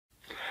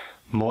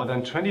More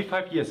than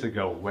 25 years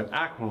ago, when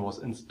ACRON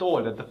was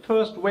installed at the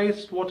first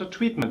wastewater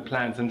treatment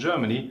plants in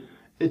Germany,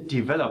 it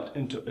developed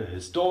into a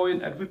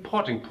historian and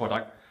reporting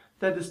product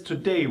that is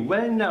today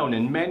well known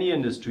in many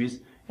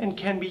industries and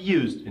can be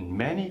used in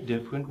many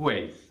different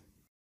ways.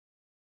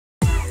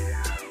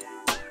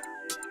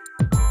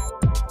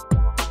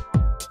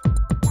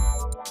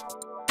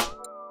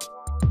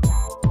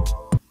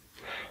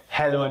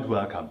 Hello and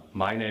welcome.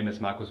 My name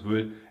is Markus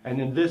Wöhl, and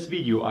in this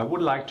video I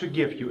would like to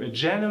give you a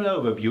general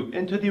overview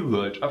into the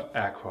world of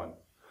ACRON.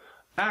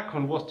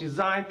 ACRON was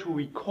designed to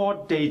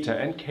record data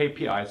and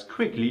KPIs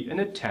quickly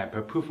in a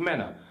tamper-proof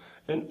manner,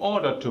 in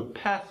order to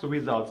pass the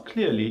results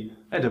clearly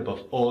and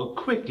above all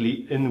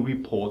quickly in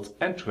reports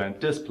and trend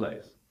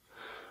displays.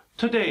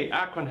 Today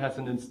ACRON has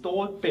an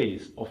installed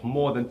base of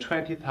more than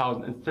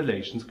 20,000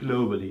 installations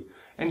globally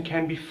and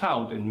can be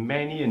found in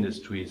many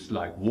industries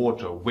like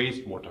water,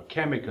 wastewater,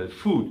 chemical,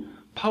 food,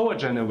 power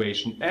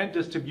generation and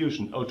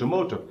distribution,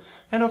 automotive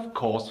and of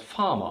course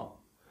pharma.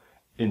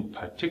 In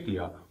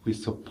particular, we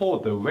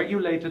support the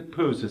regulated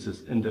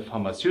processes in the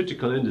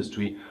pharmaceutical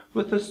industry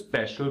with a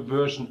special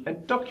version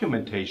and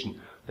documentation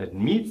that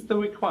meets the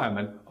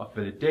requirement of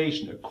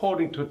validation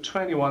according to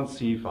 21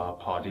 CFR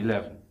Part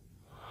 11.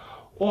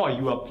 Or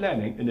you are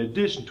planning, in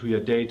addition to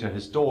your data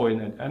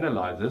historian and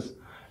analysis,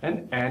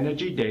 an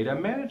energy data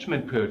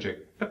management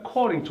project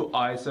according to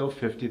ISO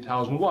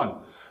 50001,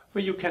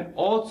 where you can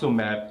also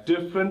map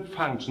different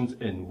functions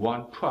in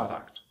one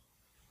product.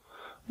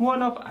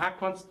 One of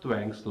ACRON's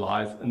strengths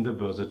lies in the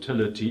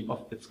versatility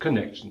of its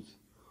connections.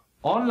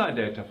 Online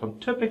data from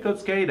typical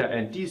SCADA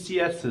and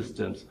DCS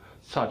systems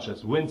such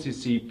as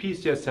WinCC,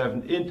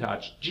 PCS7,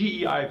 InTouch,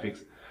 GE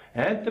iFix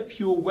and the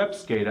pure web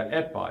SCADA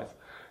advice,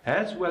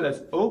 as well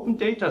as open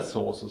data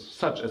sources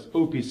such as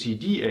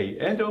OPC-DA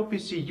and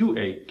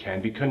OPC-UA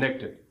can be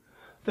connected.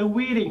 The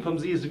reading from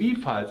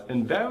CSV files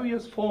in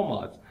various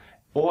formats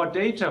or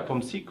data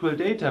from SQL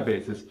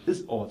databases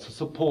is also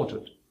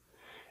supported.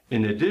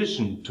 In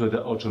addition to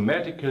the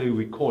automatically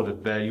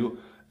recorded value,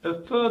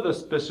 a further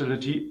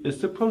specialty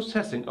is the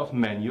processing of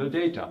manual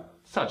data,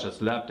 such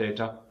as lab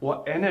data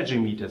or energy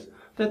meters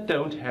that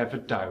don't have a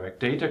direct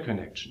data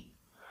connection.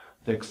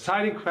 The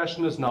exciting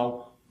question is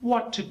now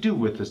what to do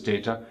with this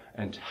data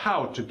and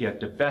how to get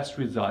the best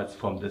results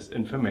from this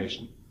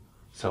information.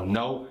 So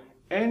now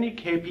any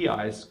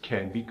KPIs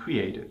can be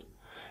created.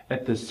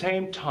 At the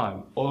same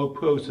time, all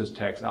process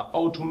tags are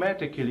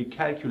automatically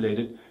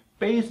calculated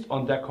based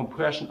on their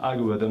compression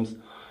algorithms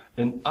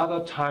in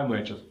other time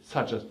ranges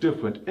such as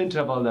different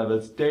interval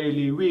levels,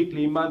 daily,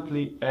 weekly,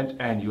 monthly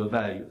and annual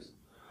values.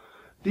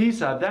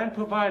 These are then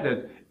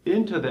provided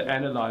into the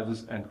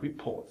analysis and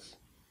reports.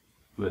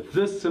 With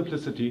this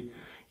simplicity,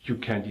 you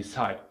can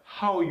decide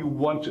how you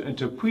want to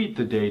interpret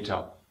the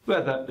data,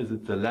 whether is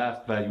it the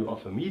last value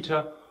of a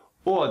meter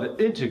or the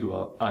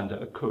integral under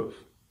a curve.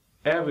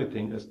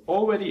 Everything is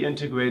already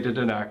integrated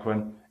in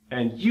ACRON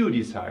and you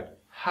decide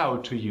how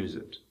to use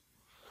it.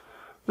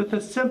 With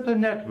a simple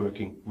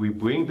networking, we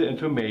bring the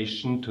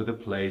information to the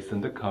place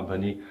in the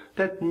company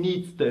that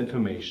needs the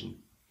information.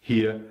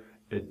 Here,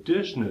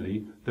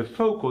 additionally, the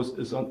focus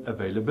is on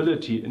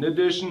availability in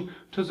addition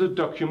to the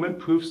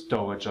document-proof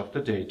storage of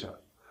the data.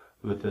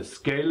 With the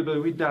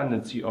scalable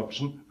redundancy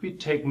option, we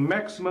take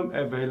maximum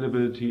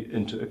availability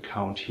into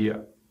account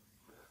here.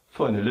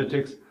 For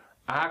analytics,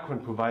 ACRON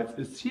provides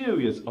a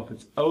series of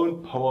its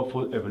own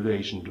powerful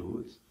evaluation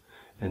tools.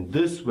 In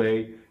this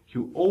way,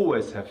 you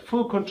always have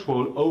full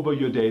control over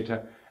your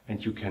data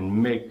and you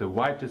can make the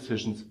right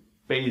decisions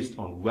based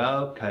on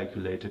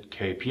well-calculated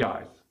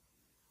KPIs.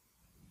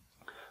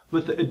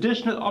 With the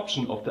additional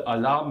option of the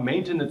Alarm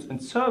Maintenance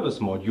and Service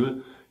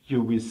module,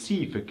 you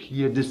receive a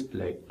clear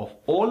display of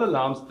all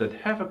alarms that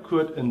have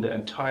occurred in the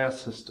entire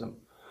system.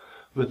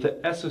 With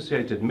the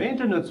associated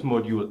maintenance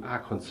module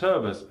ACRON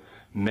Service,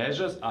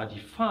 measures are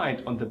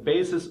defined on the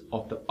basis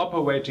of the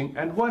operating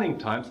and running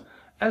times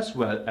as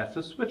well as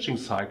the switching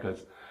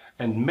cycles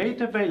and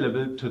made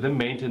available to the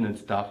maintenance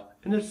staff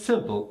in a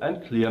simple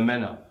and clear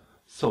manner,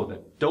 so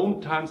that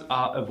downtimes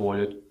are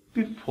avoided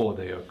before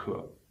they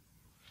occur.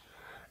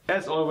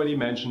 As already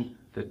mentioned,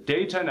 the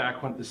data in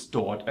ACRON is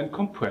stored and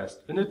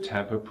compressed in a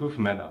tamper-proof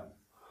manner.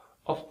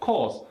 Of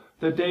course,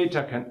 the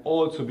data can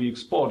also be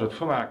exported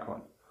from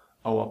ACRON.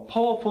 Our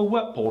powerful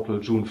web portal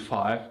June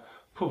 5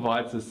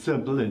 provides a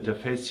simple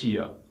interface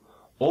here.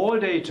 All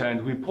data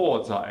and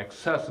reports are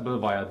accessible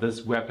via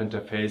this web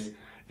interface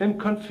in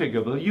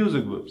configurable user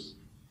groups.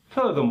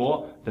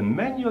 Furthermore, the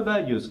manual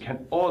values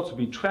can also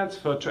be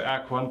transferred to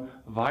ACRON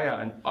via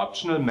an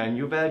optional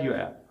menu value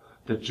app,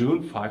 the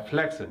June 5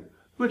 Flexin,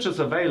 which is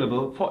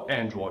available for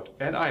Android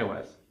and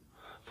iOS.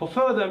 For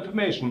further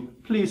information,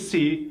 please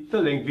see the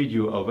link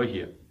video over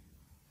here.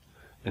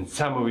 In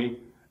summary,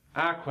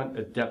 ACRON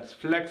adapts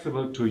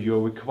flexible to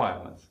your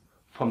requirements.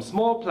 From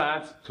small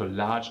plants to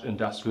large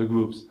industrial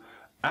groups,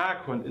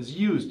 ACRON is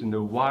used in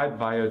a wide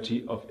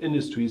variety of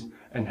industries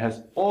and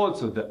has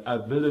also the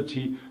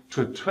ability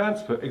to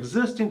transfer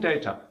existing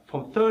data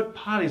from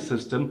third-party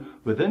systems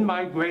within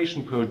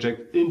migration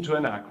projects into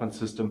an ACRON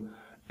system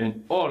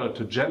in order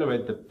to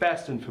generate the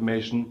best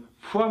information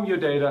from your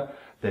data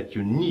that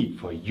you need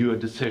for your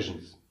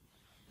decisions.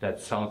 That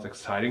sounds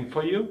exciting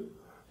for you?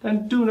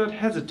 Then do not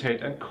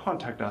hesitate and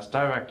contact us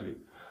directly,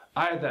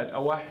 either at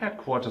our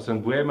headquarters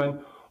in Bremen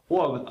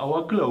or with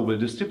our global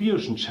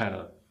distribution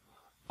channel.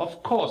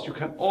 Of course, you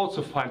can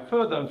also find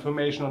further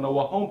information on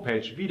our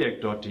homepage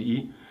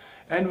videc.de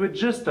and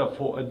register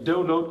for a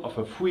download of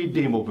a free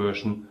demo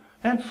version,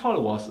 and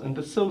follow us in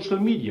the social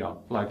media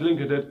like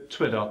LinkedIn,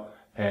 Twitter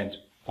and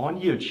on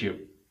YouTube.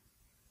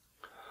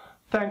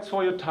 Thanks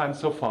for your time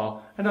so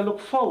far, and I look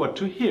forward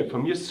to hear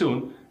from you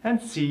soon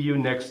and see you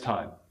next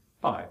time.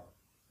 Bye.